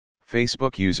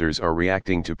Facebook users are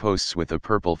reacting to posts with a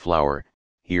purple flower,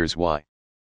 here's why.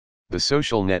 The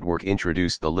social network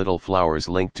introduced the little flowers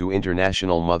linked to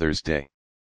International Mother's Day.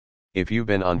 If you've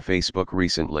been on Facebook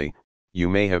recently, you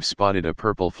may have spotted a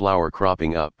purple flower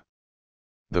cropping up.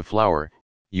 The flower,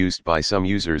 used by some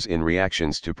users in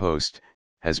reactions to posts,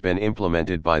 has been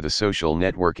implemented by the social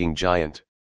networking giant.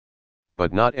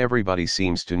 But not everybody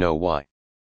seems to know why.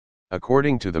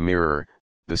 According to the Mirror,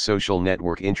 the social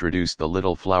network introduced the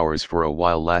little flowers for a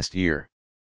while last year.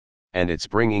 And it's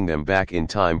bringing them back in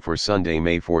time for Sunday,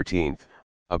 May 14th,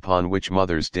 upon which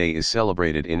Mother's Day is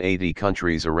celebrated in 80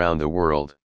 countries around the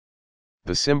world.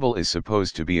 The symbol is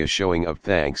supposed to be a showing of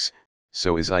thanks,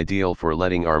 so is ideal for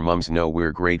letting our mums know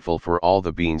we're grateful for all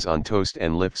the beans on toast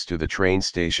and lifts to the train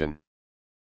station.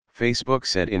 Facebook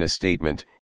said in a statement,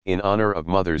 "In honor of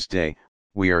Mother's Day,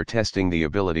 we are testing the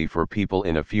ability for people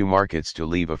in a few markets to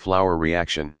leave a flower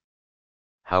reaction."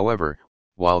 However,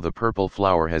 while the purple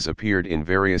flower has appeared in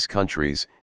various countries,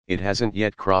 it hasn't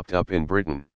yet cropped up in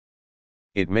Britain.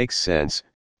 It makes sense,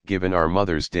 given our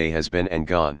Mother's Day has been and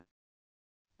gone.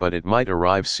 But it might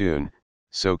arrive soon,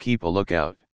 so keep a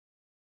lookout.